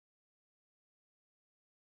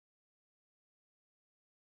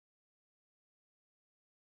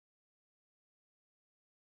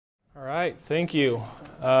All right, thank you.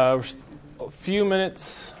 We're a few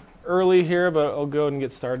minutes early here, but I'll go ahead and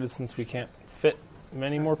get started since we can't fit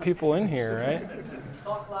many more people in here, right?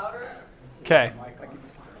 Talk louder. Okay.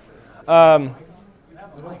 I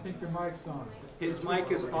don't think your mic's on. His mic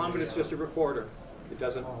is on, but it's just a recorder. It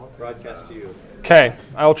doesn't broadcast to you. Okay,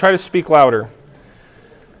 I will try to speak louder.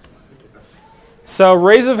 So,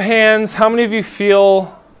 raise of hands, how many of you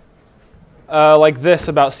feel like this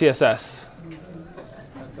about CSS?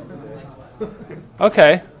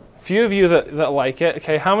 Okay, a few of you that like it.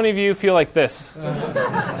 Okay, how many of you feel like this?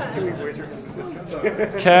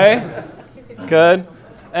 Okay, good.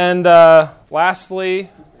 And lastly,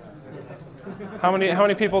 how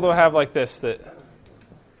many people do I have like this that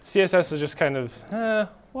CSS is just kind of,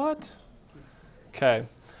 what? Okay,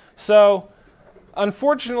 so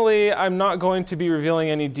unfortunately, I'm not going to be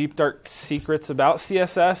revealing any deep, dark secrets about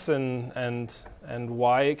CSS and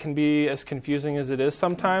why it can be as confusing as it is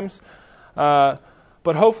sometimes.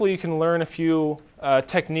 But hopefully you can learn a few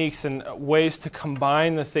techniques and ways to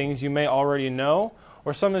combine the things you may already know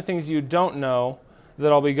or some of the things you don't know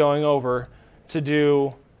that I'll be going over to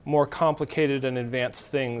do more complicated and advanced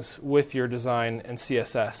things with your design and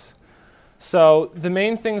CSS. So the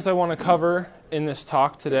main things I want to cover in this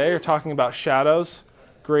talk today are talking about shadows,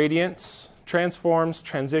 gradients, transforms,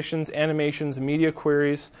 transitions, animations, media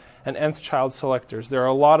queries, and nth-child selectors. There are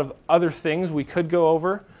a lot of other things we could go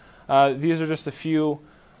over. These are just a few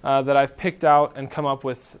that I've picked out and come up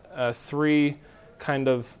with 3 kind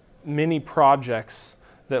of mini projects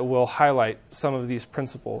that will highlight some of these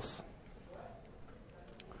principles.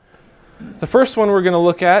 The first one we're going to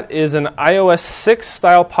look at is an iOS 6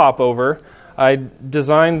 style popover. I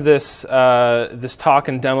designed this talk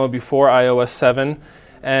and demo before iOS 7,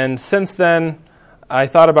 and since then I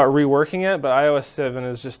thought about reworking it, but iOS 7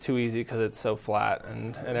 is just too easy because it's so flat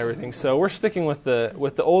and everything. So we're sticking with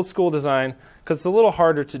the old school design because it's a little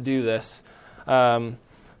harder to do this. So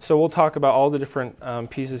we'll talk about all the different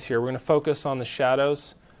pieces here. We're going to focus on the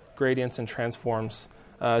shadows, gradients, and transforms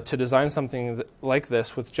to design something like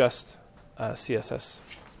this with just CSS.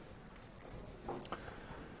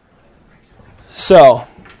 So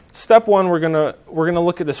step 1, we're gonna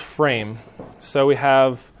look at this frame. So we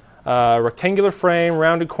have rectangular frame,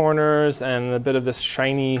 rounded corners, and a bit of this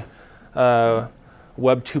shiny Web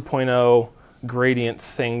 2.0 gradient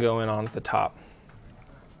thing going on at the top.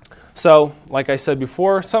 So, like I said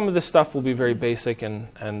before, some of this stuff will be very basic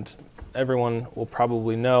and everyone will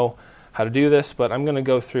probably know how to do this, but I'm going to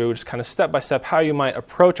go through just kind of step by step how you might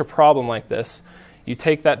approach a problem like this. You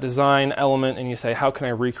take that design element and you say, how can I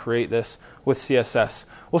recreate this with CSS?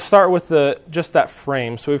 We'll start with just that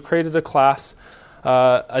frame. So we've created a class,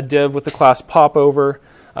 a div with the class popover,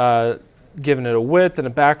 given it a width and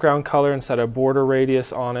a background color and set a border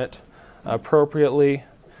radius on it appropriately.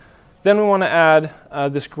 Then we want to add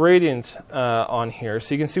this gradient on here.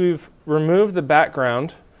 So you can see we've removed the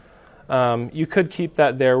background. You could keep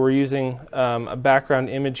that there. We're using a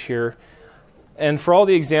background image here. And for all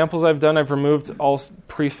the examples I've done, I've removed all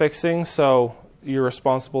prefixing, so you're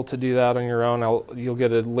responsible to do that on your own. You'll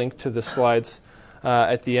get a link to the slides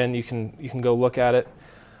at the end. You can go look at it.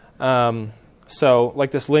 So like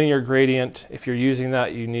this linear gradient, if you're using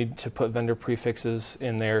that, you need to put vendor prefixes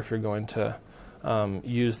in there if you're going to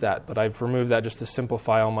use that. But I've removed that just to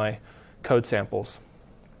simplify all my code samples.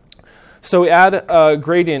 So we add a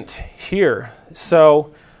gradient here.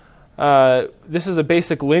 So this is a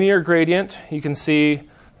basic linear gradient. You can see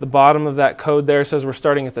the bottom of that code there says we're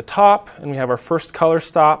starting at the top, and we have our first color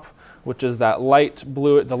stop, which is that light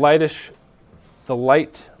blue, the lightest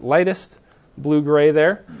blue-gray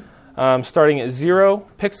there, starting at 0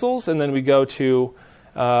 pixels, and then we go to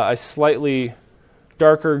a slightly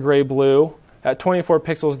darker gray-blue at 24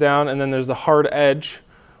 pixels down, and then there's the hard edge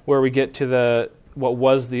where we get to what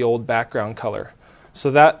was the old background color. So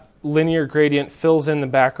that linear gradient fills in the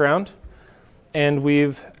background, and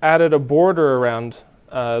we've added a border around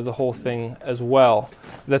the whole thing as well.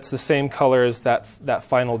 That's the same color as that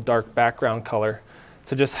final dark background color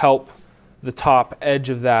to just help the top edge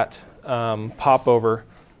of that popover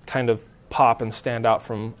kind of pop and stand out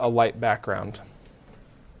from a light background.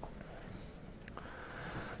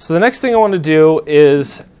 So the next thing I want to do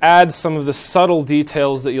is add some of the subtle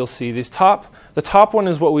details that you'll see. The top one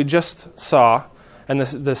is what we just saw, and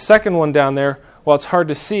the second one down there, while it's hard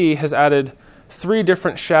to see, has added 3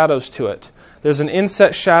 different shadows to it. There's an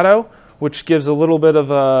inset shadow, which gives a little bit of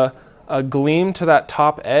a gleam to that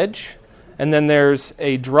top edge, and then there's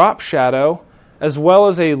a drop shadow, as well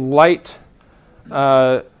as a light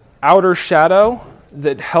outer shadow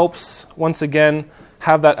that helps, once again,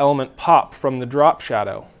 have that element pop from the drop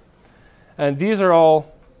shadow. And these are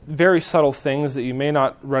all very subtle things that you may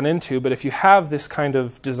not run into, but if you have this kind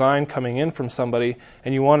of design coming in from somebody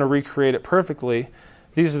and you want to recreate it perfectly,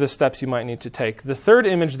 these are the steps you might need to take. The third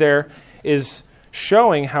image there is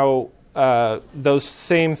showing how those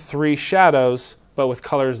same three shadows, but with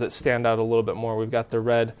colors that stand out a little bit more. We've got the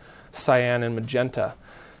red, cyan, and magenta.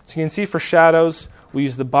 So you can see for shadows, we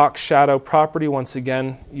use the box shadow property. Once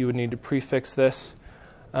again, you would need to prefix this.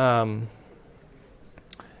 That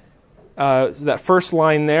first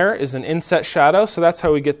line there is an inset shadow, so that's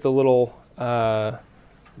how we get the little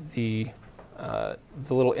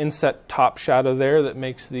little inset top shadow there that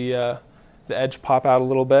makes the edge pop out a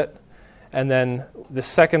little bit. And then the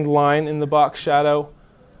second line in the box shadow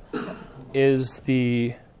is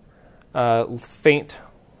the faint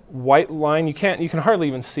white line. You can hardly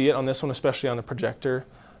even see it on this one, especially on a projector.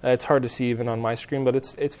 It's hard to see even on my screen, but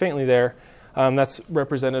it's faintly there. That's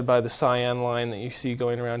represented by the cyan line that you see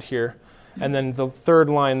going around here. And then the third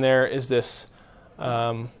line there is this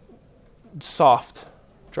soft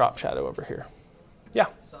drop shadow over here. Yeah?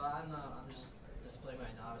 So I'm just displaying my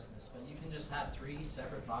noviceness, but you can just have three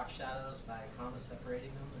separate box shadows by comma separating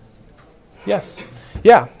them? Yes.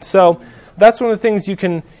 Yeah. So that's one of the things you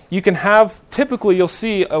can have. Typically, you'll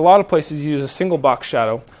see a lot of places use a single box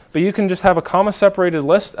shadow, but you can just have a comma separated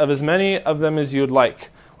list of as many of them as you'd like,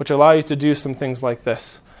 which allow you to do some things like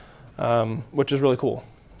this, which is really cool.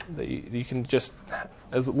 That you can just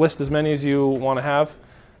list as many as you want to have,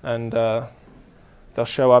 and they'll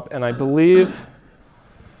show up. And I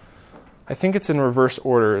think it's in reverse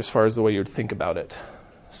order as far as the way you would think about it.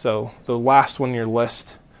 So the last one in your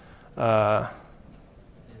list, no,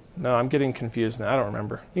 I'm getting confused now. I don't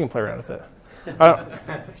remember. You can play around with it.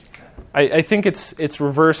 I think it's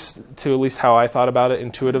reverse to at least how I thought about it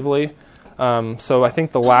intuitively. So I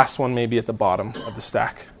think the last one may be at the bottom of the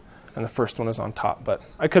stack, and the first one is on top. But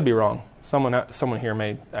I could be wrong. Someone here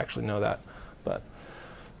may actually know that. But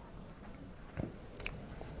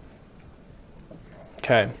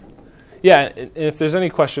okay, yeah. If there's any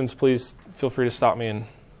questions, please feel free to stop me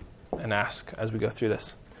and ask as we go through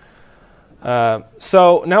this.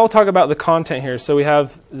 So now we'll talk about the content here. So we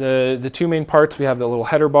have the two main parts. We have the little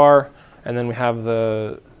header bar, and then we have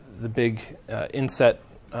the big inset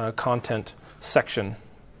content section.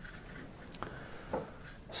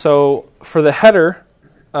 So for the header,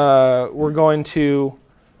 we're going to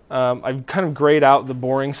I've kind of grayed out the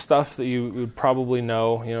boring stuff that you would probably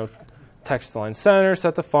know. You know, text align center,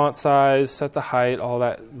 set the font size, set the height, all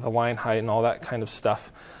that, the line height, and all that kind of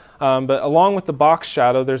stuff. But along with the box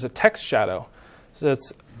shadow, there's a text shadow. So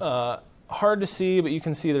it's hard to see, but you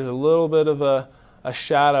can see there's a little bit of a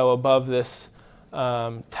shadow above this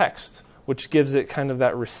text, which gives it kind of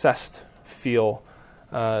that recessed feel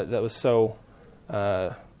that was so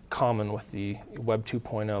common with the Web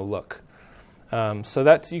 2.0 look. So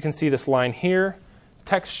that's, you can see this line here,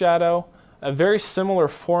 text shadow, a very similar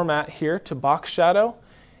format here to box shadow.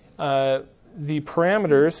 The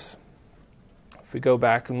parameters, if we go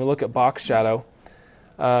back and we look at box shadow,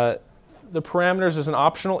 the parameters is an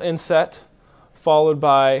optional inset followed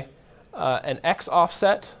by an X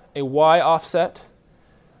offset, a Y offset,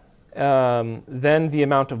 then the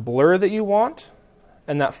amount of blur that you want,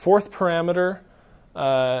 and that fourth parameter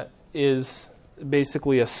is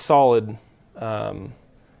basically a solid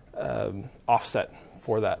offset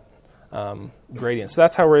for that gradient. So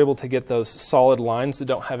that's how we're able to get those solid lines that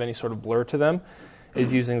don't have any sort of blur to them,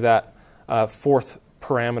 is using that fourth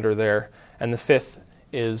parameter there, and the fifth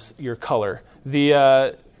is your color.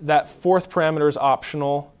 That fourth parameter is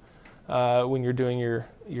optional when you're doing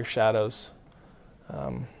your shadows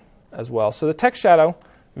as well. So the text shadow,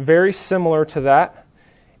 very similar to that.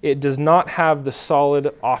 It does not have the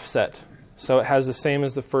solid offset. So it has the same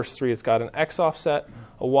as the first three. It's got an X offset,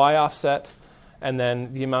 a Y offset, and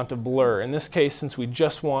then the amount of blur. In this case, since we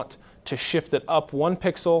just want to shift it up 1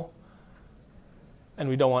 pixel and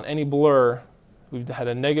we don't want any blur, we've had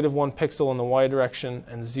a -1 pixel in the Y direction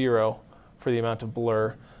and 0 for the amount of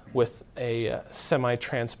blur with a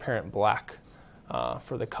semi-transparent black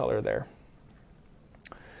for the color there.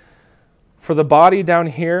 For the body down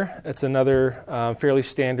here, it's another fairly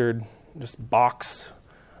standard just box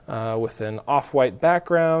with an off-white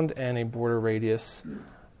background and a border radius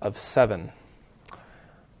of 7.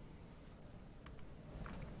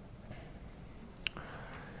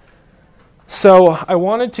 So I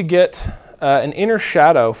wanted to get an inner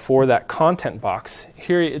shadow for that content box.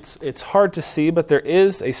 Here it's hard to see, but there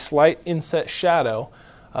is a slight inset shadow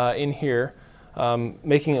in here,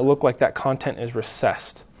 making it look like that content is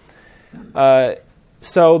recessed.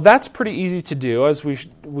 So that's pretty easy to do. As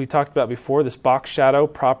we talked about before, this box shadow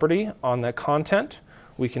property on the content,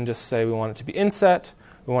 we can just say we want it to be inset.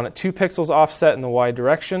 We want it 2 pixels offset in the Y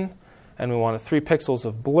direction, and we want it 3 pixels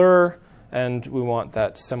of blur, and we want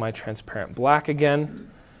that semi-transparent black again.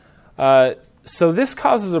 So this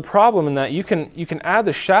causes a problem in that you can add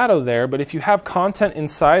the shadow there, but if you have content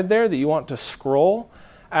inside there that you want to scroll,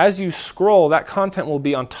 as you scroll, that content will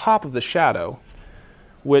be on top of the shadow,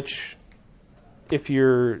 which, if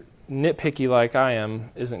you're nitpicky like I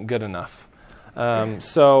am, isn't good enough.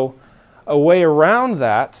 So a way around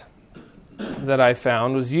that I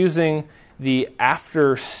found was using the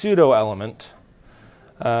after pseudo element.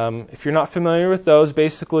 If you're not familiar with those,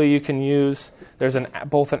 basically you can use, there's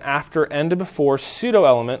both an after and a before pseudo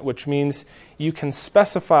element, which means you can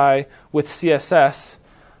specify with CSS,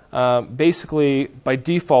 basically by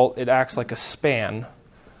default it acts like a span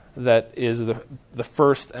that is the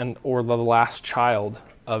first and or the last child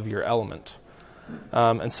of your element.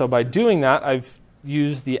 And so by doing that, I've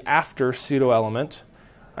used the after pseudo element.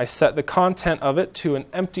 I set the content of it to an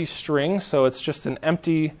empty string, so it's just an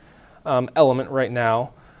empty element right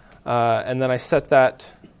now. And then I set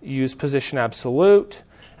that, use position absolute,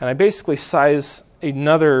 and I basically size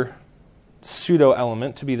another pseudo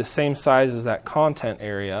element to be the same size as that content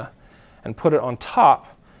area and put it on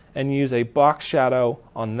top and use a box shadow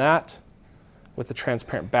on that with a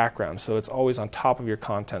transparent background. So it's always on top of your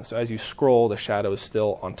content. So as you scroll, the shadow is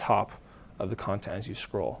still on top of the content as you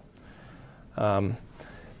scroll.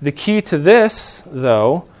 The key to this,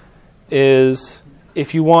 though, is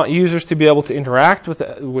if you want users to be able to interact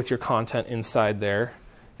with your content inside there,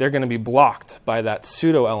 they're going to be blocked by that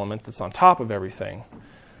pseudo element that's on top of everything.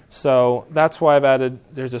 So that's why I've added,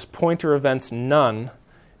 there's this pointer events none.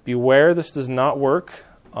 Beware this does not work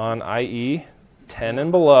on IE 10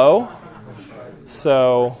 and below.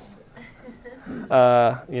 So,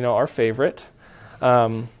 our favorite.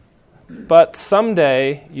 But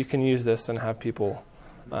someday you can use this and have people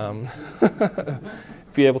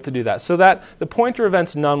be able to do that. So that the pointer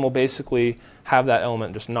events none will basically have that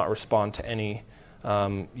element just not respond to any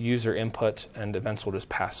user input, and events will just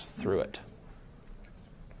pass through it.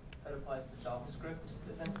 That applies to JavaScript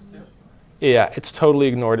events too? Yeah, it's totally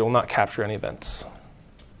ignored. It will not capture any events.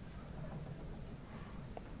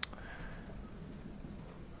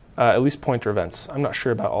 At least pointer events. I'm not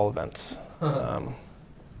sure about all events.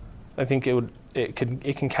 I think it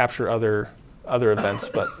can capture other events,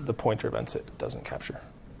 but the pointer events it doesn't capture.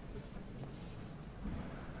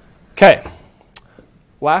 Okay.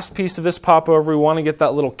 Last piece of this popover, we want to get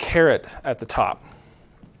that little caret at the top.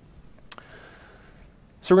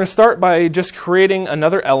 So we're going to start by just creating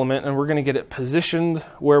another element, and we're going to get it positioned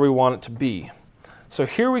where we want it to be. So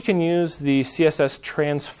here we can use the CSS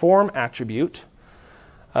transform attribute.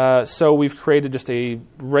 So we've created just a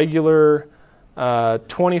regular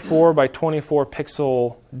 24 by 24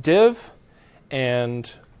 pixel div,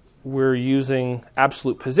 and we're using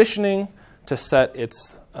absolute positioning to set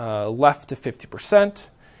its left to 50%.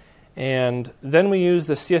 And then we use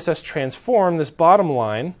the CSS transform, this bottom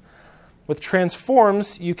line. With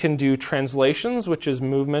transforms, you can do translations, which is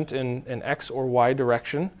movement in an X or Y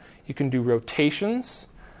direction. You can do rotations,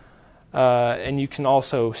 and you can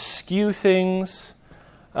also skew things.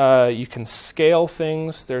 You can scale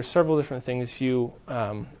things. There's several different things. If you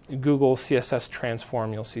Google CSS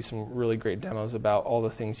transform, you'll see some really great demos about all the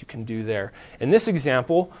things you can do there. In this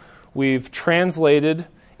example, we've translated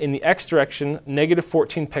in the X direction negative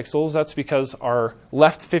 14 pixels. That's because our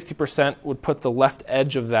left 50% would put the left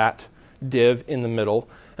edge of that div in the middle,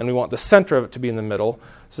 and we want the center of it to be in the middle.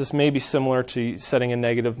 So this may be similar to setting a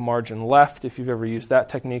negative margin left if you've ever used that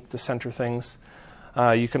technique to center things.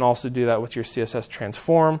 You can also do that with your CSS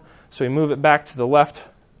transform. So we move it back to the left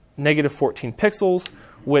negative 14 pixels,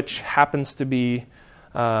 which happens to be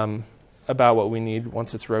about what we need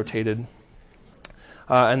once it's rotated.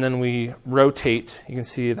 And then we rotate, you can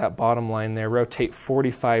see that bottom line there, rotate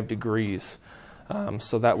 45 degrees.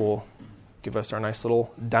 So that will give us our nice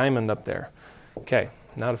little diamond up there. Okay,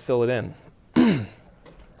 now to fill it in.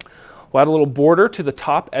 We'll add a little border to the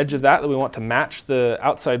top edge of that we want to match the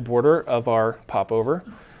outside border of our popover.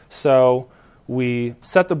 So we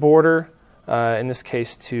set the border, in this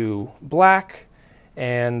case, to black,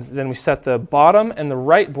 and then we set the bottom and the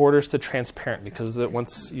right borders to transparent, because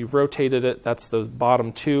once you've rotated it, that's the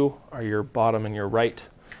bottom two are your bottom and your right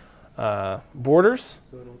borders.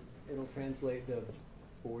 So it'll translate the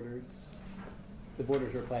borders. The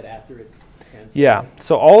borders are applied after it's translated. Yeah.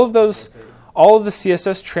 So all of the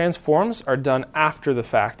CSS transforms are done after the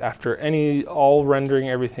fact, after all rendering,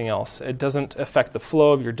 everything else. It doesn't affect the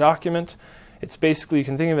flow of your document. It's basically, you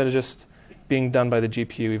can think of it as just being done by the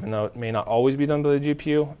GPU, even though it may not always be done by the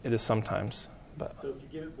GPU. It is sometimes. But so if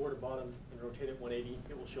you give it border bottom and rotate it 180,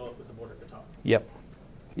 it will show up with a border at the top. Yep.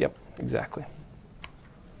 Yep, exactly.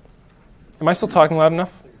 Am I still talking loud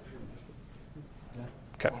enough?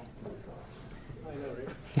 Okay.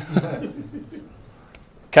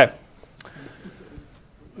 Okay.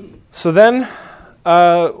 So then,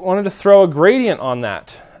 wanted to throw a gradient on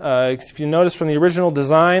that. If you notice from the original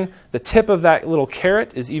design, the tip of that little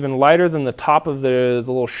caret is even lighter than the top of the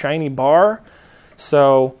little shiny bar.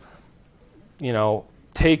 So, you know,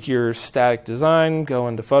 take your static design, go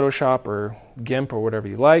into Photoshop or GIMP or whatever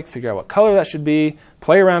you like, figure out what color that should be,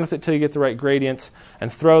 play around with it till you get the right gradients,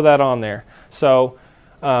 and throw that on there. So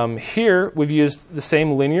here we've used the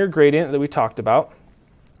same linear gradient that we talked about,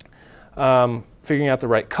 figuring out the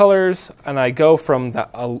right colors, and I go from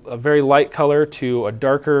a very light color to a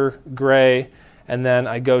darker gray, and then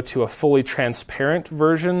I go to a fully transparent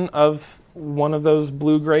version of one of those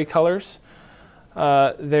blue-gray colors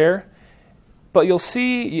there. But you'll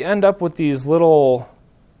see you end up with these little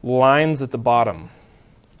lines at the bottom.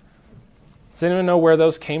 Does anyone know where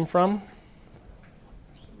those came from?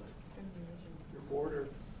 Your border,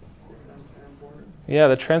 transparent border. Yeah,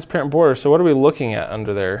 the transparent border. So what are we looking at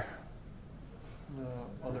under there?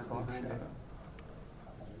 Other box shadow.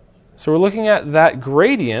 So we're looking at that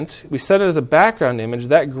gradient. We set it as a background image.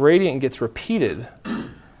 That gradient gets repeated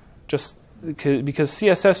just because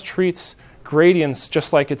CSS treats gradients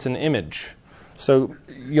just like it's an image. So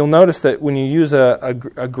you'll notice that when you use a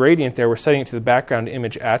gradient there, we're setting it to the background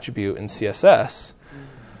image attribute in CSS.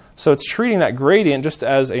 So it's treating that gradient just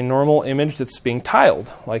as a normal image that's being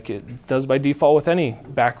tiled, like it does by default with any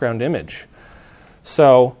background image.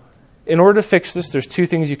 So in order to fix this, there's two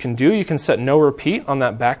things you can do. You can set no repeat on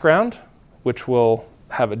that background, which will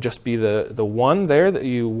have it just be the one there that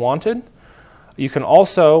you wanted. You can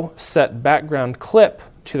also set background clip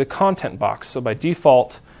to the content box. So by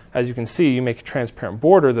default, as you can see, you make a transparent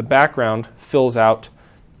border, the background fills out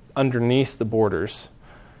underneath the borders.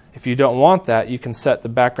 If you don't want that, you can set the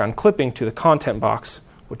background clipping to the content box,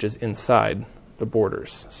 which is inside the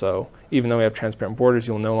borders. So even though we have transparent borders,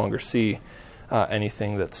 you'll no longer see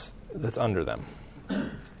anything that's under them.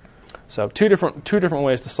 So two different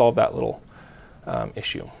ways to solve that little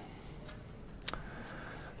issue.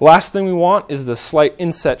 The last thing we want is the slight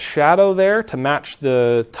inset shadow there to match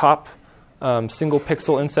the top single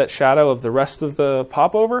pixel inset shadow of the rest of the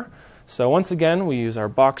popover. So once again, we use our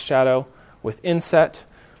box shadow with inset.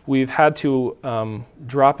 We've had to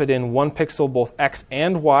drop it in 1 pixel both X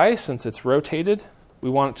and Y since it's rotated. We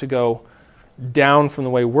want it to go down from the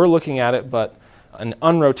way we're looking at it, but an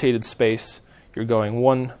unrotated space, you're going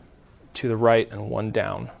 1 to the right and 1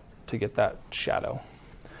 down to get that shadow.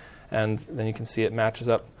 And then you can see it matches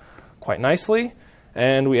up quite nicely,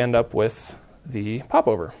 and we end up with the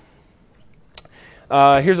popover.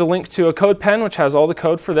 Here's a link to a code pen, which has all the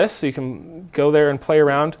code for this, so you can go there and play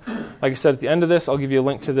around. Like I said, at the end of this, I'll give you a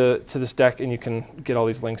link to this deck, and you can get all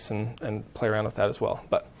these links and play around with that as well.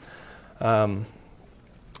 But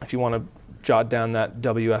if you want to jot down that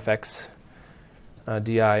WFX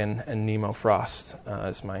DI and Nemo Frost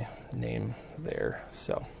is my name there.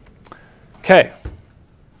 So, okay.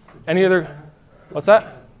 Any other? What's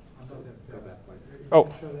that? Oh,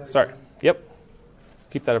 sorry. Yep.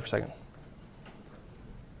 Keep that up for a second.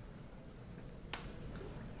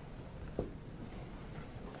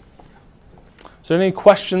 So any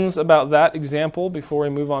questions about that example before we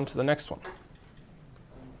move on to the next one? I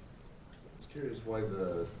was curious why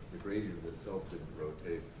the gradient itself didn't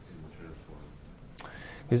rotate in the transform.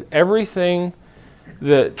 Because everything,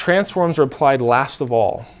 the transforms are applied last of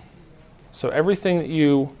all. So everything that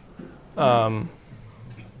you,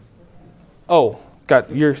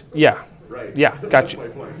 yeah. Right. Yeah, got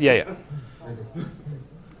you. Yeah.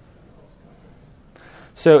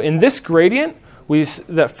 So in this gradient,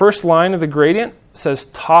 that first line of the gradient says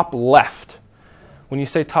top left. When you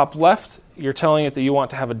say top left, you're telling it that you want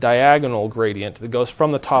to have a diagonal gradient that goes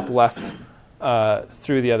from the top left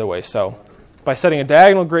through the other way. So by setting a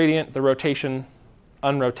diagonal gradient, the rotation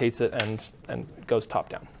unrotates it and goes top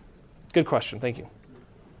down. Good question. Thank you.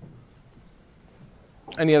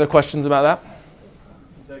 Any other questions about that?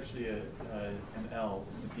 It's actually an L,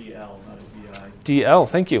 a DL, not a DI. DL,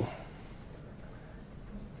 thank you.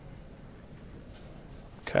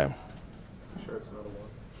 Okay. Sure, it's not a 1.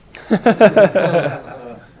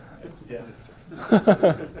 Yeah.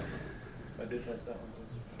 I did test that one.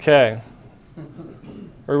 Okay.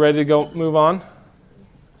 We're ready to go move on?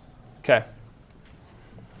 Okay.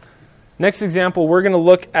 Next example, we're going to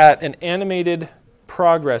look at an animated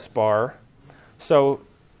progress bar. So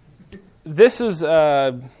this is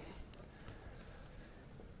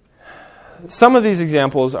some of these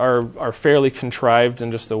examples are fairly contrived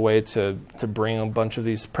and just a way to bring a bunch of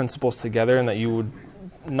these principles together, and that you would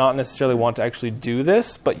not necessarily want to actually do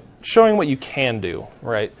this, but showing what you can do,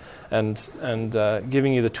 right? And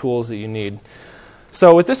giving you the tools that you need.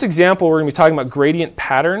 So with this example, we're going to be talking about gradient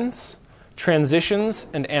patterns, transitions,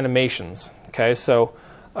 and animations. Okay, so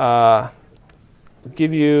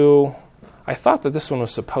give you, I thought that this one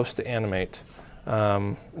was supposed to animate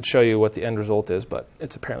and show you what the end result is, but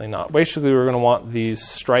it's apparently not. Basically, we're going to want these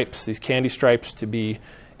stripes, these candy stripes, to be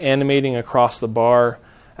animating across the bar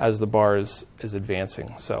as the bar is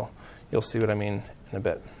advancing. So you'll see what I mean in a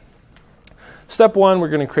bit. Step one, we're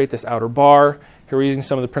going to create this outer bar. Here we're using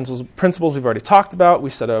some of the principles we've already talked about. We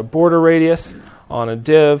set a border radius on a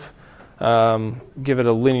div, give it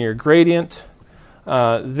a linear gradient.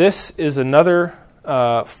 This is another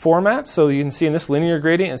format. So you can see in this linear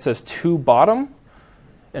gradient, it says to bottom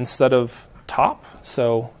instead of top.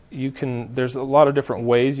 So you can, there's a lot of different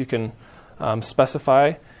ways you can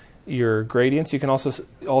specify your gradients. You can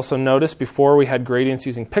also notice before we had gradients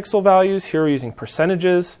using pixel values. Here we're using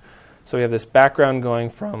percentages. So we have this background going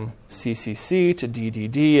from CCC to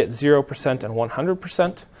DDD at 0% and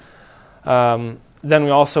 100%. Then we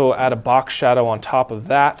also add a box shadow on top of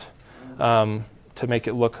that to make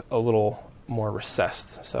it look a little more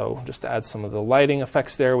recessed. So just to add some of the lighting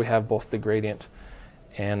effects there, we have both the gradient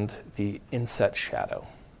and the inset shadow.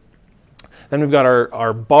 Then we've got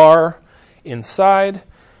our bar inside.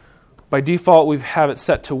 By default, we have it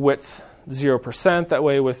set to width 0%. That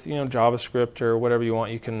way with JavaScript or whatever you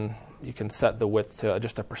want, you can set the width to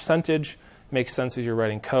just a percentage. Makes sense as you're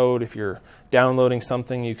writing code. If you're downloading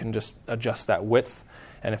something, you can just adjust that width.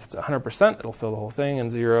 And if it's 100%, it'll fill the whole thing,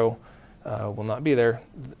 and 0 will not be there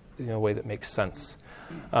in a way that makes sense.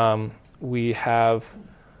 We have,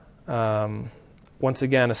 once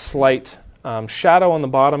again, a slight shadow on the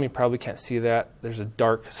bottom. You probably can't see that. There's a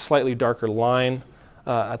slightly darker line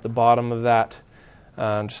at the bottom of that,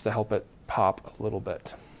 just to help it pop a little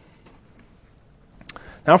bit.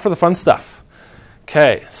 Now for the fun stuff.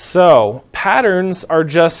 Okay, so patterns are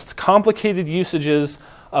just complicated usages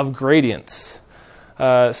of gradients.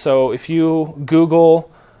 So if you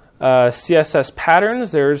Google CSS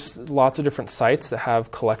patterns, there's lots of different sites that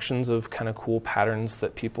have collections of kind of cool patterns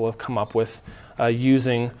that people have come up with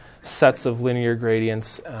using sets of linear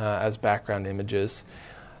gradients as background images.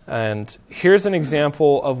 And here's an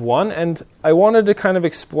example of one, and I wanted to kind of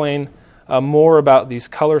explain more about these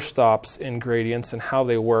color stops in gradients and how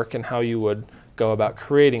they work and how you would go about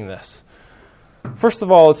creating this. First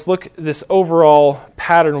of all, let's look at this overall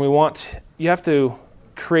pattern. You have to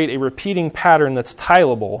create a repeating pattern that's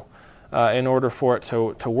tileable in order for it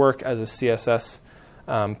to work as a CSS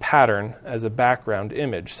pattern as a background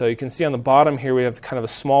image. So you can see on the bottom here we have kind of a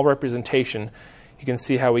small representation. You can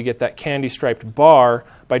see how we get that candy striped bar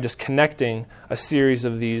by just connecting a series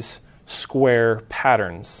of these square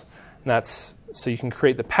patterns. And so you can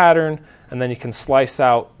create the pattern, and then you can slice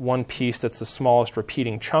out one piece that's the smallest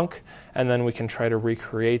repeating chunk, and then we can try to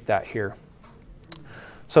recreate that here.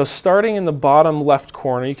 So starting in the bottom left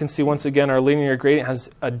corner, you can see once again our linear gradient has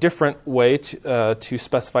a different way to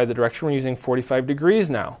specify the direction. We're using 45 degrees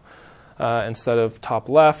now instead of top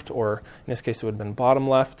left, or in this case it would have been bottom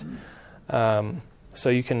left. So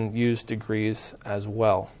you can use degrees as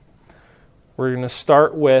well. We're going to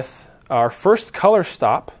start with our first color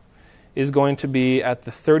stop is going to be at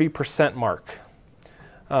the 30% mark.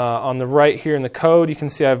 On the right here in the code, you can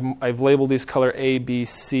see I've labeled these color A, B,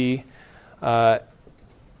 C. A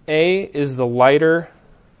is the lighter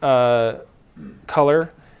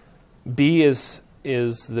color, B is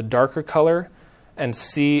the darker color, and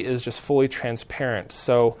C is just fully transparent.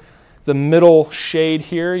 So the middle shade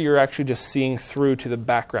here, you're actually just seeing through to the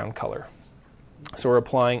background color. So we're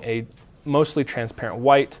applying a mostly transparent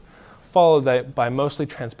white, followed by mostly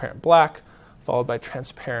transparent black, followed by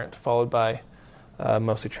transparent, followed by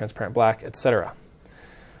mostly transparent black, etc.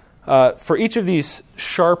 For each of these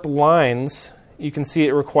sharp lines, you can see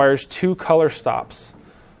it requires 2 color stops.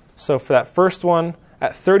 So for that first one,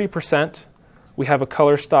 at 30%, we have a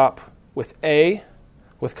color stop with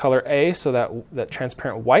color A, so that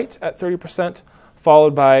transparent white at 30%,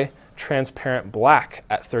 followed by transparent black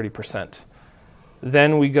at 30%.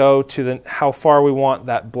 Then we go to how far we want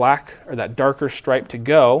that black or that darker stripe to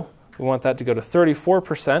go. We want that to go to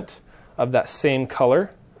 34% of that same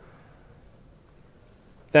color.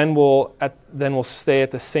 Then we'll stay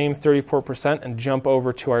at the same 34% and jump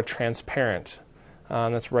over to our transparent.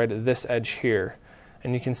 That's right at this edge here.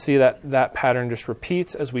 And you can see that pattern just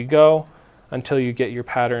repeats as we go until you get your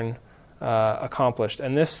pattern accomplished.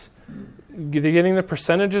 And this, getting the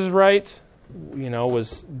percentages right,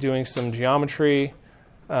 was doing some geometry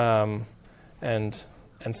and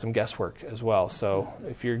some guesswork as well. So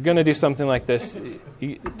if you're going to do something like this,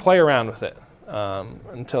 you play around with it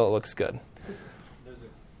until it looks good.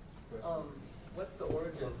 What's the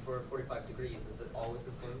origin for 45 degrees? Is it always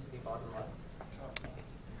assumed to be bottom left?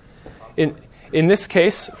 In this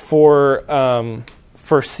case, for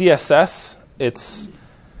CSS, it's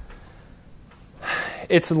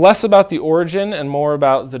less about the origin and more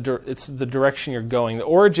about the direction you're going. The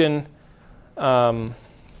origin.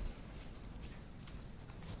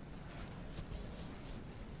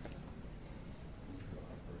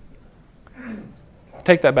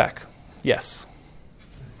 Take that back. Yes.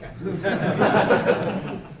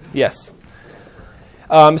 Yes.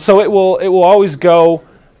 So it will always go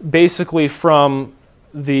basically from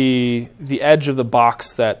the edge of the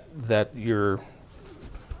box that you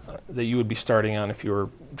would be starting on if you were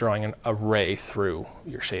drawing an array through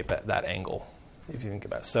your shape at that angle, if you think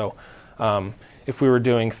about it. So if we were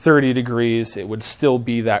doing 30 degrees, it would still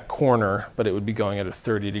be that corner, but it would be going at a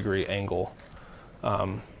 30-degree angle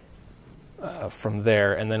from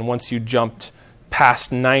there. And then once you jumped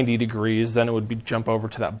past 90 degrees, then it would jump over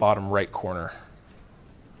to that bottom right corner.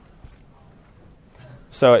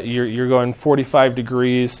 So you're going 45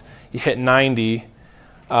 degrees, you hit 90,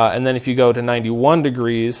 and then if you go to 91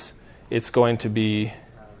 degrees, it's going to be,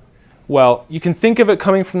 well, you can think of it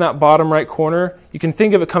coming from that bottom right corner. You can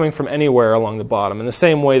think of it coming from anywhere along the bottom. In the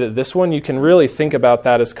same way that this one, you can really think about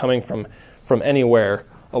that as coming from anywhere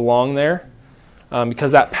along there,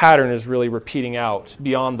 because that pattern is really repeating out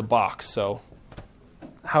beyond the box. So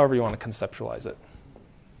however you want to conceptualize it.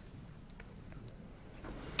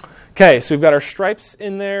 Okay, so we've got our stripes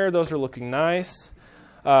in there. Those are looking nice.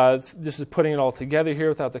 This is putting it all together here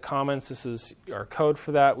without the comments. This is our code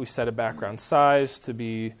for that. We set a background size to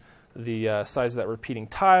be the size of that repeating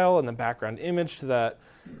tile and the background image to that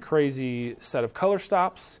crazy set of color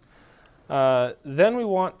stops. Then we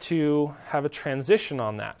want to have a transition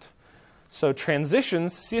on that. So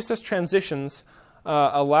transitions, CSS transitions,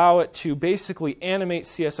 allow it to basically animate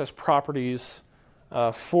CSS properties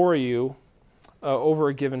for you over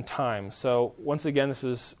a given time. So once again,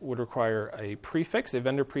 this would require a prefix, a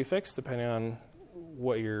vendor prefix, depending on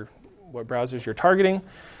what browsers you're targeting.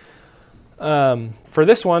 For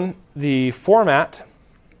this one, the format,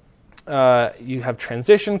 you have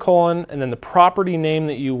transition : and then the property name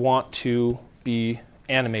that you want to be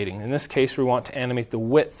animating. In this case, we want to animate the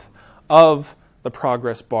width of the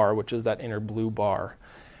progress bar, which is that inner blue bar.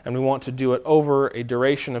 And we want to do it over a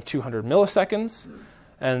duration of 200 milliseconds.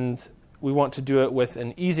 And we want to do it with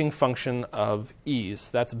an easing function of ease.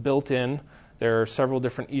 That's built in. There are several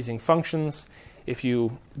different easing functions. If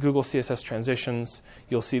you Google CSS transitions,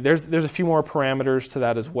 you'll see there's a few more parameters to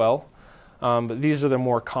that as well. But these are the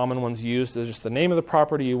more common ones used. There's just the name of the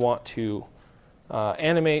property you want to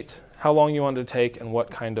animate, how long you want it to take, and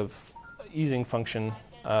what kind of easing function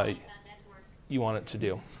you want it to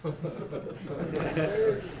do.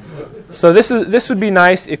 So this would be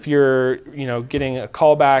nice if you're getting a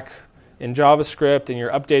callback in JavaScript and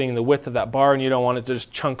you're updating the width of that bar and you don't want it to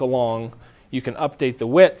just chunk along. You can update the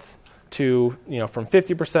width to from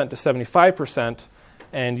 50% to 75%,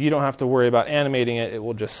 and you don't have to worry about animating it. It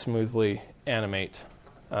will just smoothly animate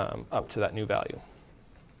up to that new value.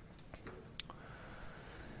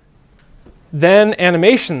 Then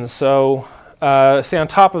animations. So say on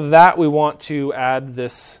top of that, we want to add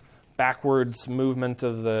this backwards movement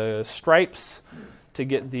of the stripes to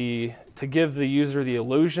give the user the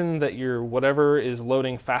illusion that your whatever is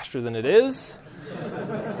loading faster than it is.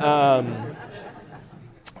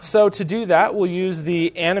 So to do that, we'll use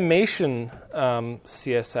the animation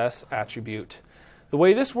CSS attribute. The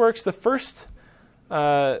way this works, the first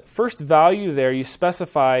value there you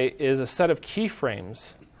specify is a set of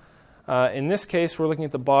keyframes. In this case, we're looking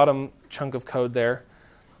at the bottom chunk of code there.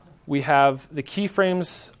 We have the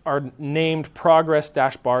keyframes are named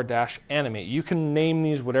progress-bar-animate. You can name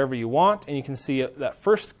these whatever you want, and you can see that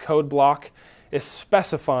first code block is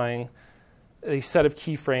specifying a set of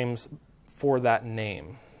keyframes for that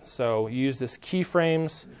name. So use this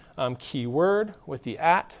keyframes keyword with the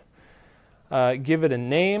 @ give it a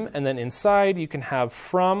name, and then inside you can have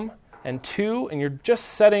from and to, and you're just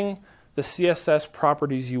setting the CSS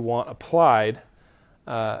properties you want applied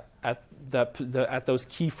at those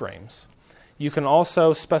keyframes. You can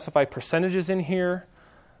also specify percentages in here.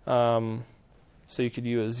 So you could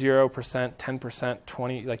use 0%, 10%,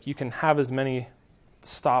 20%. Like you can have as many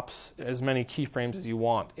stops, as many keyframes as you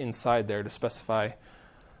want inside there to specify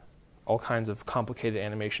all kinds of complicated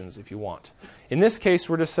animations if you want. In this case,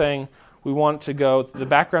 we're just saying we want to go to the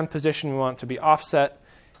background position. We want it to be offset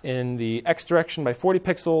in the X direction by 40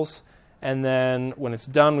 pixels. And then when it's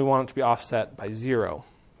done, we want it to be offset by 0.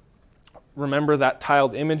 remember that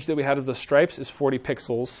tiled image that we had of the stripes is 40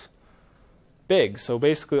 pixels big. So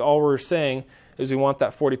basically all we're saying is we want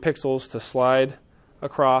that 40 pixels to slide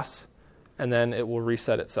across, and then it will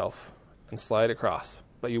reset itself and slide across.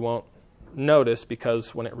 But you won't notice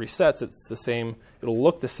because when it resets, it's the same. It'll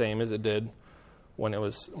look the same as it did when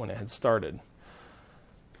it had started.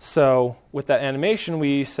 So with that animation,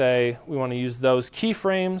 we say we want to use those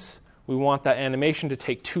keyframes. We want that animation to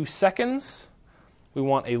take 2 seconds. We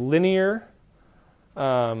want a linear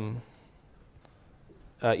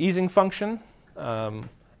easing function. And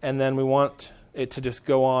then we want it to just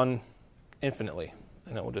go on infinitely.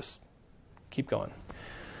 And it will just keep going.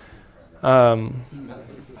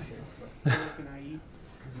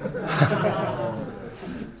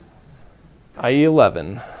 IE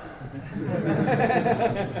 11.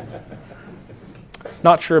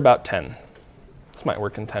 Not sure about 10. This might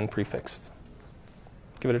work in 10 prefixed.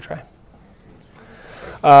 Give it a try.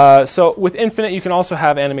 So with infinite, you can also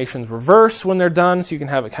have animations reverse when they're done, so you can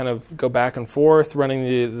have it kind of go back and forth,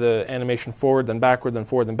 running the animation forward, then backward, then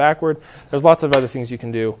forward, then backward. There's lots of other things you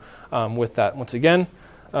can do with that. Once again,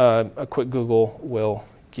 a quick Google will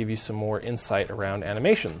give you some more insight around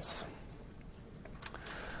animations.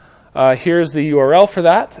 Here's the URL for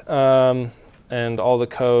that and all the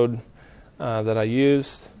code that I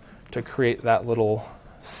used to create that little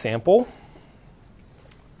sample.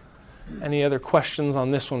 Any other questions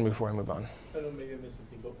on this one before I move on? I don't know, maybe I missed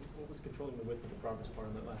something, but what was controlling the width of the progress bar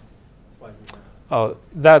on that last slide we had? Oh,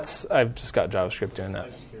 I've just got JavaScript doing that. I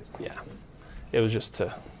was just curious. Yeah. It was just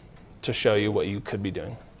to show you what you could be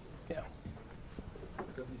doing. Yeah.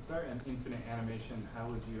 So if you start an infinite animation, how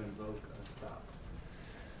would you invoke a stop?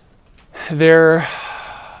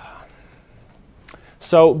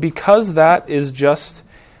 So because that is just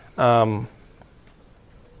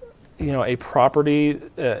a property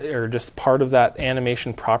or just part of that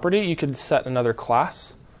animation property, you could set another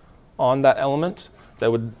class on that element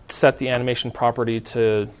that would set the animation property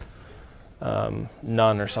to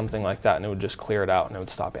none or something like that, and it would just clear it out and it would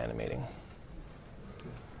stop animating.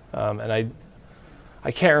 And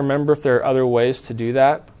I can't remember if there are other ways to do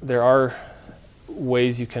that. There are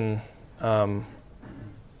ways you can,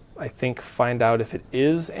 I think, find out if it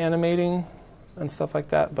is animating and stuff like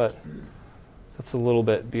that, but that's a little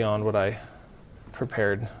bit beyond what I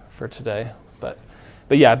prepared for today. But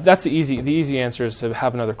yeah, that's the easy answer is to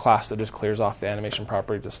have another class that just clears off the animation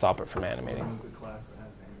property to stop it from animating. The class that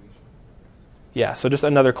has the animation. Yeah, so just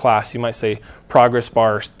another class. You might say progress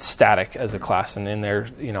bar static as a class, and in there,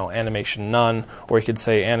 animation none, or you could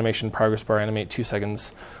say animation progress bar animate 2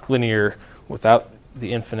 seconds linear without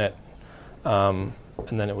the infinite, and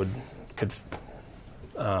then it could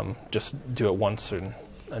just do it once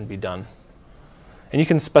and be done. And you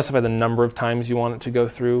can specify the number of times you want it to go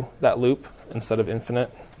through that loop instead of infinite.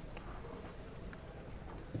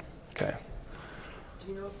 Okay.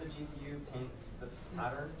 Do you know if the GPU paints the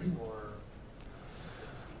pattern or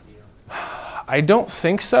is the CPU? I don't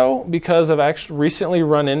think so, because I've actually recently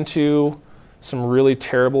run into some really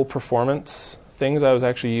terrible performance things. I was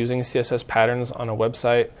actually using CSS patterns on a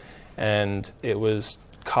website, and it was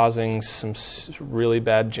causing some really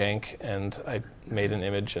bad jank, and I made an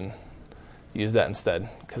image and used that instead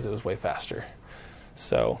because it was way faster.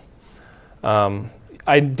 So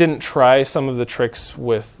I didn't try some of the tricks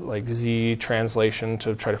with like Z translation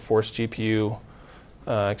to try to force GPU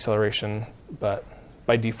acceleration, but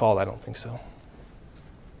by default, I don't think so.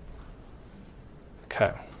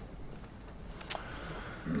 Okay.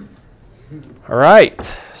 All right.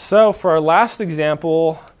 So for our last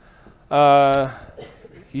example,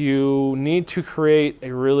 you need to create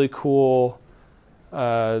a really cool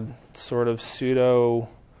sort of pseudo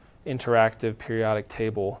interactive periodic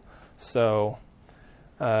table. So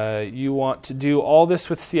you want to do all this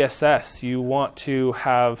with CSS. You want to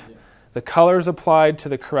have the colors applied to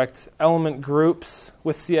the correct element groups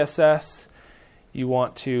with CSS. You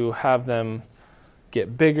want to have them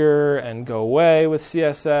get bigger and go away with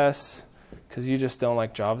CSS because you just don't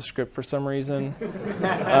like JavaScript for some reason.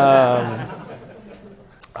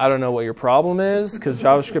 I don't know what your problem is, because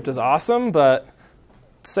JavaScript is awesome, but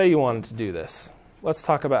say you wanted to do this. Let's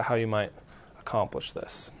talk about how you might accomplish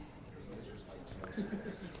this.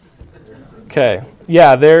 Okay,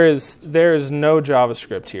 yeah, there is no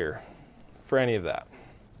JavaScript here for any of that.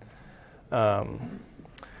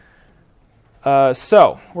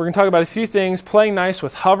 So we're going to talk about a few things: playing nice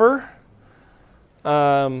with hover,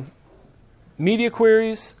 media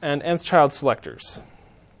queries, and nth-child selectors.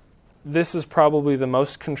 This is probably the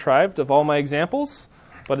most contrived of all my examples,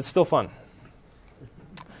 but it's still fun.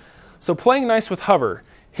 So playing nice with hover.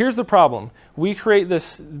 Here's the problem. We create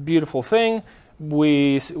this beautiful thing.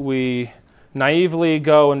 We naively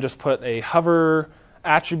go and just put a hover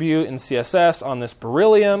attribute in CSS on this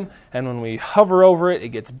beryllium, and when we hover over it, it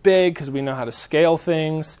gets big because we know how to scale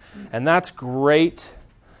things, and that's great.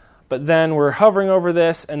 But then we're hovering over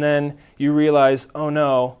this, and then you realize, oh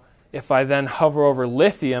no, if I then hover over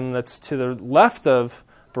lithium that's to the left of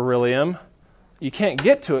beryllium, you can't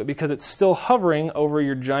get to it because it's still hovering over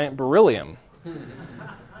your giant beryllium.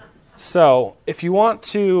 So if you want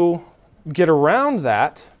to get around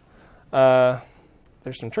that,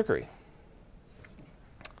 there's some trickery.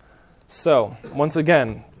 So once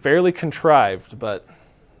again, fairly contrived, but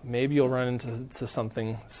maybe you'll run into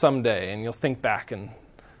something someday, and you'll think back and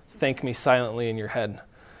thank me silently in your head.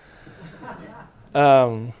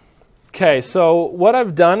 Okay, so what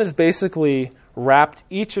I've done is basically wrapped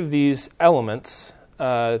each of these elements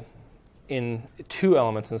in two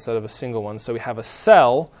elements instead of a single one. So we have a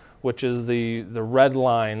cell, which is the red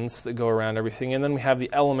lines that go around everything, and then we have the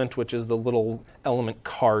element, which is the little element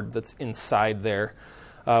card that's inside there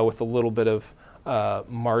with a little bit of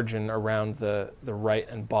margin around the right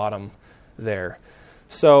and bottom there.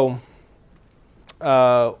 So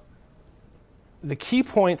the key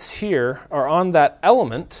points here are on that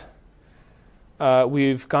element.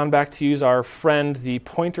 We've gone back to use our friend, the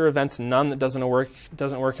pointer events none, that doesn't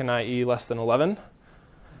work in IE less than 11.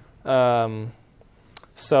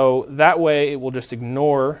 So that way it will just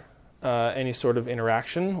ignore any sort of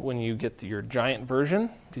interaction when you get to your giant version,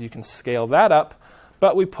 because you can scale that up.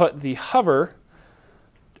 But we put the hover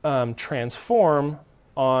transform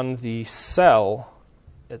on the cell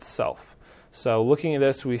itself. So looking at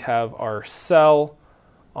this, we have our cell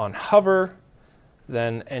on hover,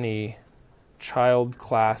 then any child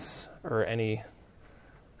class or any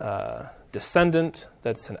descendant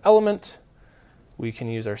that's an element. We can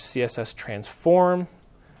use our CSS transform.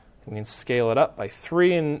 We can scale it up by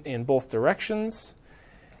 3 in both directions,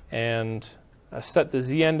 and set the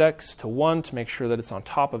z-index to 1 to make sure that it's on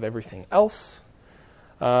top of everything else.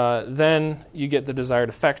 Then you get the desired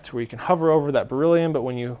effect where you can hover over that beryllium, but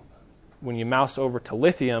when you mouse over to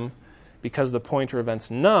lithium, because the pointer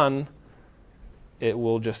event's none, it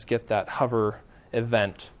will just get that hover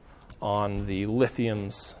event on the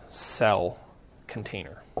lithium's cell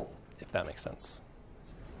container, if that makes sense.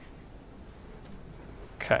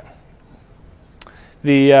 Okay.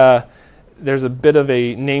 There's a bit of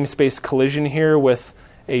a namespace collision here with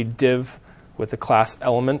a div with the class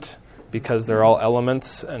element, because they're all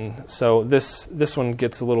elements, and so this one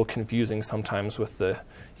gets a little confusing sometimes with the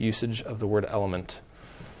usage of the word element.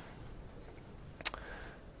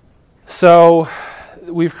 So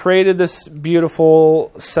we've created this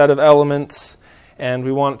beautiful set of elements, and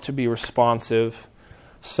we want it to be responsive.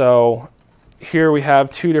 So here we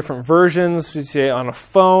have 2 different versions. We say on a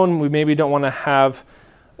phone, we maybe don't want to have,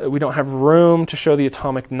 we don't have room to show the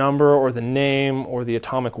atomic number or the name or the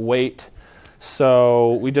atomic weight.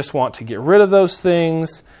 So we just want to get rid of those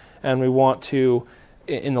things, and we want to,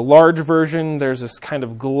 in the large version, there's this kind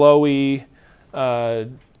of glowy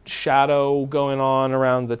shadow going on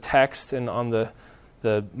around the text, and on the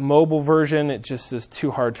mobile version, it just is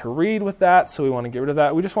too hard to read with that, so we want to get rid of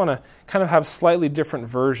that. We just want to kind of have slightly different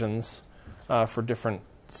versions for different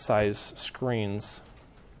size screens.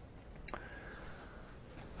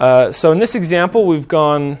 So in this example, we've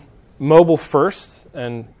gone mobile first,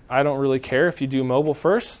 and I don't really care if you do mobile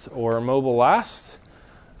first or mobile last.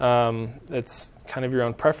 It's kind of your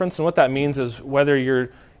own preference, and what that means is whether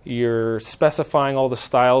you're specifying all the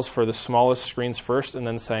styles for the smallest screens first, and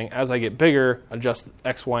then saying, as I get bigger, adjust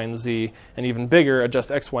X, Y, and Z, and even bigger,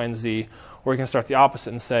 adjust X, Y, and Z, or you can start the opposite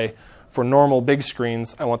and say, for normal big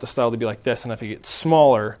screens, I want the style to be like this, and if I get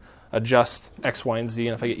smaller, adjust X, Y, and Z,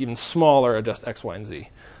 and if I get even smaller, adjust X, Y, and Z.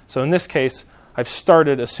 So in this case, I've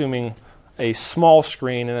started assuming a small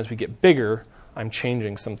screen, and as we get bigger, I'm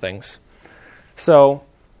changing some things. So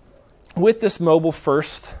with this mobile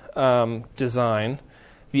first design,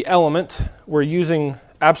 the element, we're using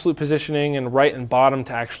absolute positioning and right and bottom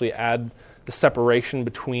to actually add the separation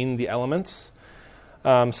between the elements.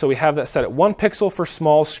 So we have that set at 1 pixel for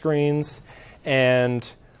small screens,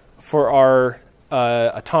 and for our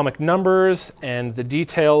atomic numbers and the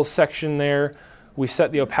details section there, we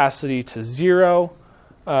set the opacity to 0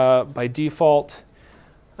 by default.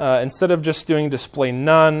 Instead of just doing display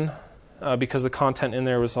none, because the content in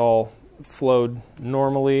there was all flowed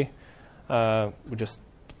normally, we just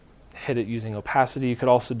hid it using opacity. You could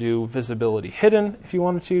also do visibility hidden if you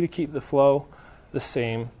wanted to keep the flow the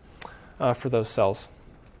same for those cells.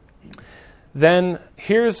 Then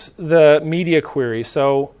here's the media query.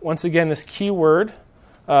 So once again, this keyword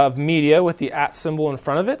of media with the @ symbol in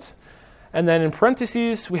front of it. And then in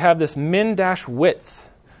parentheses, we have this min-width.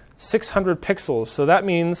 600 pixels. So that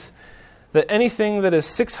means that anything that is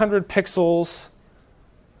 600 pixels,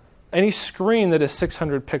 any screen that is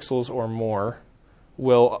 600 pixels or more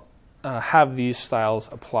will have these styles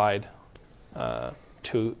applied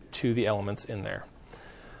to the elements in there.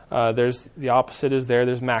 There's the opposite is there.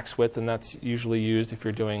 There's max width, and that's usually used if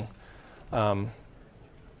you're doing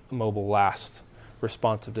mobile last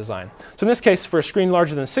responsive design. So in this case, for a screen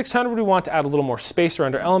larger than 600, we want to add a little more space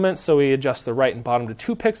around our elements, so we adjust the right and bottom to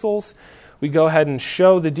 2 pixels. We go ahead and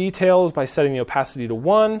show the details by setting the opacity to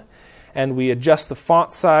 1, and we adjust the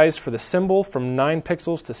font size for the symbol from 9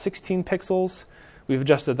 pixels to 16 pixels. We've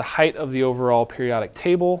adjusted the height of the overall periodic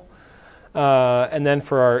table. And then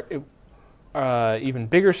for our even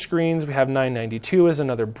bigger screens, we have 992 as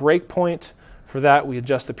another breakpoint. For that, we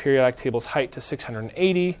adjust the periodic table's height to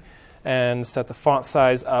 680 and set the font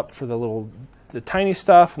size up for the tiny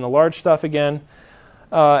stuff and the large stuff again.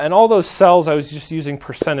 And all those cells, I was just using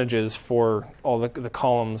percentages for all the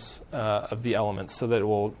columns of the elements so that it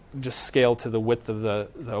will just scale to the width of the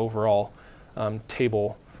overall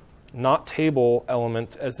table. Not table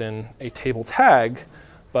element as in a table tag,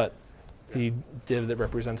 but the div that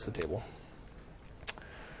represents the table.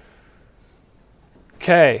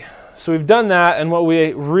 Okay, so we've done that, and what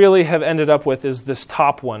we really have ended up with is this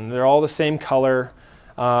top one. They're all the same color.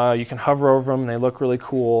 You can hover over them, and they look really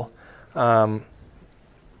cool. But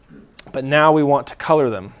now we want to color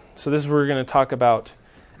them. So this is where we're going to talk about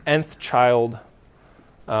nth-child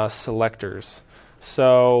selectors.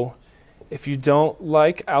 So if you don't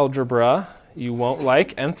like algebra, you won't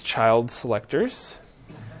like nth-child selectors.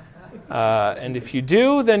 And if you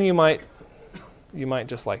do, then you might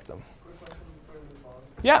just like them.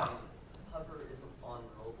 Yeah. Hover isn't on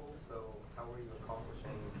mobile, so how are you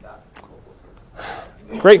accomplishing that for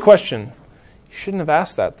mobile? Great question. You shouldn't have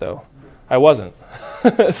asked that, though. I wasn't.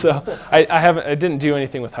 So I didn't do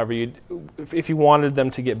anything with hover. If you wanted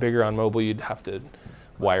them to get bigger on mobile, you'd have to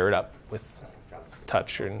wire it up with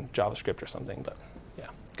touch or JavaScript or something. But yeah,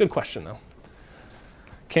 good question though.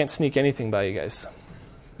 Can't sneak anything by you guys.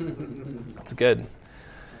 That's good.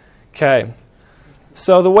 Okay.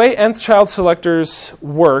 So the way nth-child selectors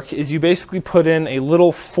work is you basically put in a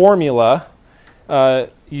little formula.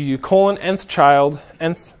 You colon nth-child,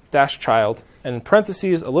 nth-child, and in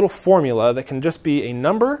parentheses, a little formula that can just be a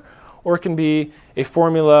number, or it can be a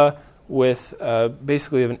formula with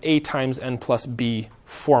basically an a times n plus b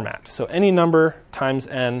format. So any number times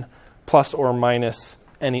n plus or minus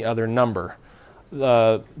any other number.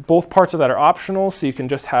 Both parts of that are optional, so you can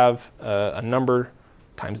just have a number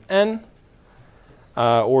times n,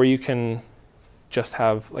 or you can just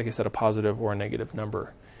have, like I said, a positive or a negative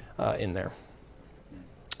number in there.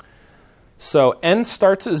 So n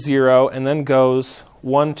starts at 0 and then goes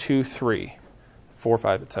 1, 2, 3, 4,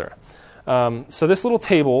 5, etc. So this little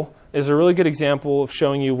table is a really good example of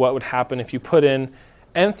showing you what would happen if you put in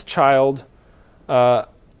nth-child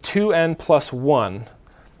 2n plus 1.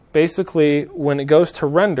 Basically, when it goes to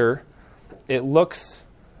render, it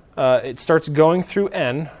starts going through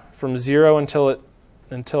n from 0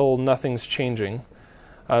 until nothing's changing.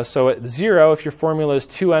 So at 0, if your formula is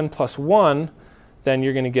 2n plus 1, then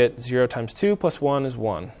you're going to get 0 times 2 plus 1 is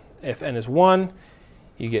 1. If n is 1,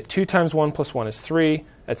 you get 2 times 1 plus 1 is 3,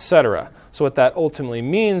 etc. So what that ultimately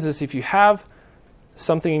means is if you have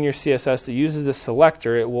something in your CSS that uses this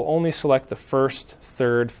selector, it will only select the first,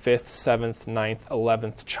 third, fifth, seventh, ninth,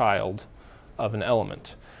 11th child of an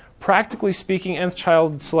element. Practically speaking,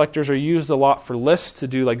 nth-child selectors are used a lot for lists to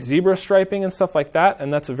do like zebra striping and stuff like that,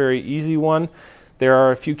 and that's a very easy one. There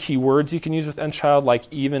are a few keywords you can use with nth-child, like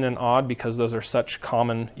even and odd, because those are such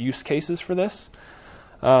common use cases for this.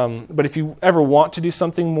 But if you ever want to do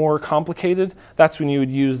something more complicated, that's when you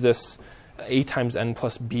would use this a times n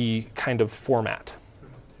plus b kind of format.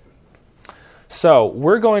 So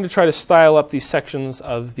we're going to try to style up these sections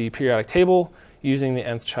of the periodic table using the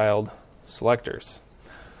nth-child selectors.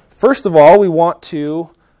 First of all, we want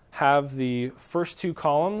to have the first 2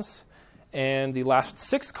 columns and the last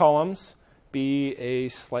 6 columns be a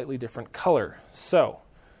slightly different color. So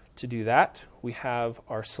to do that, we have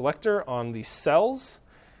our selector on the cells.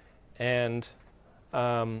 And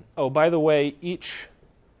oh, by the way, each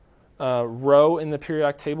row in the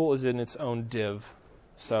periodic table is in its own div.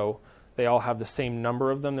 So they all have the same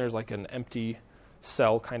number of them. There's like an empty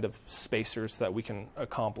cell kind of spacers that we can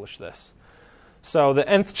accomplish this. So the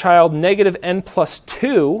nth-child negative n plus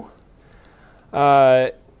 2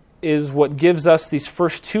 is what gives us these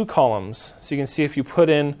first 2 columns. So you can see if you put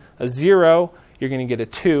in a 0, you're going to get a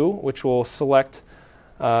 2, which will select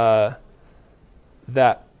that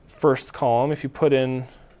first column. If you put in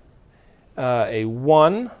a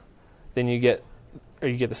 1, then you get or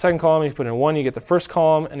you get the second column. If you put in 1, you get the first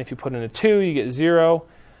column. And if you put in a 2, you get 0,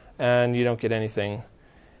 and you don't get anything.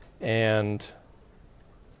 And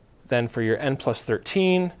then for your n plus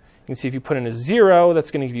 13, you can see if you put in a 0,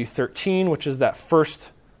 that's going to give you 13, which is that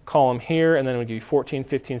first column here, and then it would give you 14,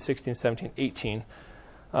 15, 16, 17, 18.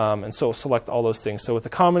 And so we'll select all those things. So with the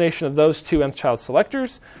combination of those two nth-child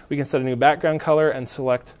selectors, we can set a new background color and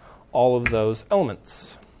select all of those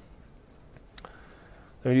elements.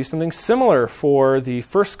 Then we do something similar for the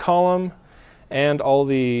first column and all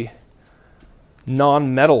the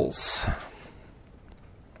non-metals.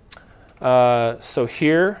 So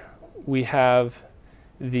here we have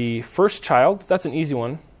the first child. That's an easy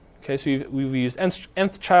one. Okay, so we've used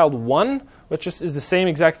nth-child 1, which is the same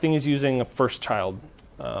exact thing as using a first child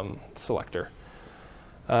selector.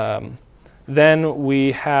 Then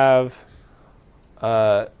we have,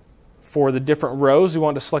 for the different rows, we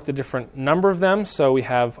want to select a different number of them. So we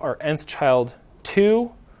have our nth-child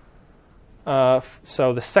 2.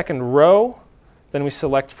 So the second row, then we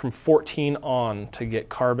select from 14 on to get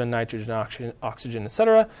carbon, nitrogen, oxygen,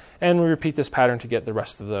 etc. And we repeat this pattern to get the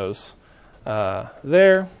rest of those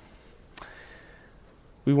there.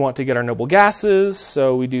 We want to get our noble gases,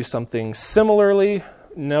 so we do something similarly.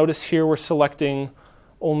 Notice here we're selecting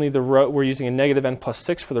only the row. We're using a negative n plus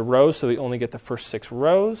 6 for the rows, so we only get the first 6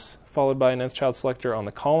 rows, followed by an nth-child selector on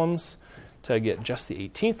the columns to get just the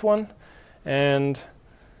 18th one. And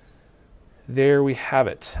there we have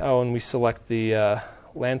it. Oh, and we select the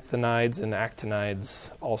lanthanides and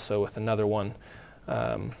actinides also with another one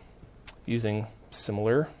using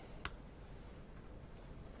similar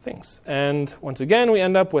things. And once again, we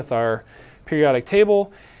end up with our periodic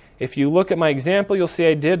table. If you look at my example, you'll see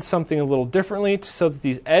I did something a little differently so that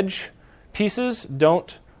these edge pieces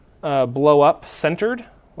don't blow up centered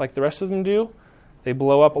like the rest of them do. They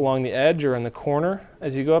blow up along the edge or in the corner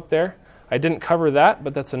as you go up there. I didn't cover that,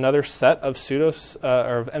 but that's another set of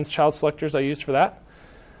or of nth-child selectors I used for that.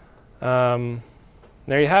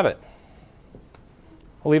 There you have it.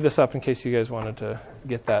 I'll leave this up in case you guys wanted to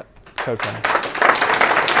get that code time.